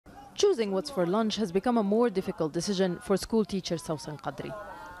Choosing what's for lunch has become a more difficult decision for school teacher Sawsan Qadri.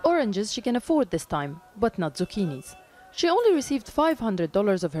 Oranges she can afford this time, but not zucchinis. She only received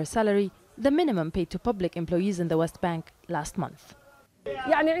 $500 of her salary, the minimum paid to public employees in the West Bank, last month.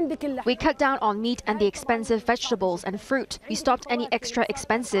 We cut down on meat and the expensive vegetables and fruit. We stopped any extra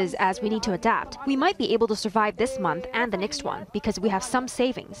expenses as we need to adapt. We might be able to survive this month and the next one because we have some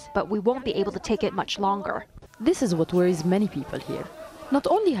savings, but we won't be able to take it much longer. This is what worries many people here. Not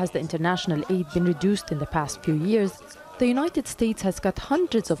only has the international aid been reduced in the past few years, the United States has cut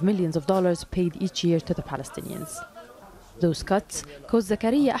hundreds of millions of dollars paid each year to the Palestinians. Those cuts cost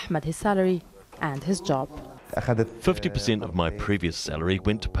Zakaria Ahmed his salary and his job. 50% of my previous salary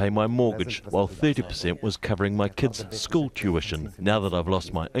went to pay my mortgage, while 30% was covering my kids' school tuition. Now that I've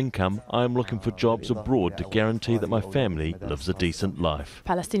lost my income, I am looking for jobs abroad to guarantee that my family lives a decent life.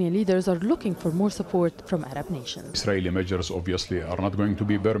 Palestinian leaders are looking for more support from Arab nations. Israeli measures obviously are not going to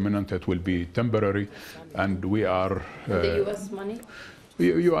be permanent, it will be temporary, and we are... the US money?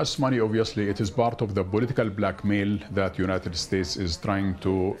 U.S. money, obviously, it is part of the political blackmail that United States is trying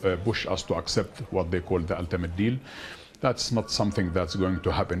to push us to accept what they call the ultimate deal. That's not something that's going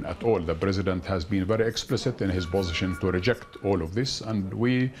to happen at all. The president has been very explicit in his position to reject all of this, and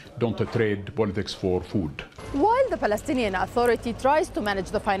we don't trade politics for food. While the Palestinian Authority tries to manage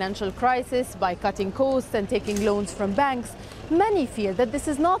the financial crisis by cutting costs and taking loans from banks, many fear that this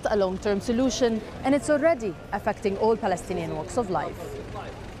is not a long-term solution, and it's already affecting all Palestinian walks of life.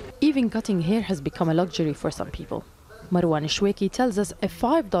 Even cutting hair has become a luxury for some people. Marwan Shweki tells us a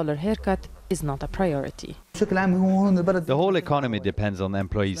 $5 haircut is not a priority. The whole economy depends on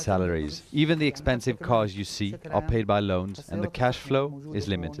employees' salaries. Even the expensive cars you see are paid by loans, and the cash flow is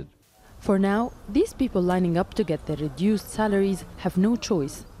limited. For now, these people lining up to get their reduced salaries have no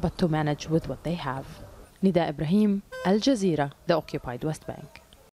choice but to manage with what they have. Nida Ibrahim, Al Jazeera, the occupied West Bank.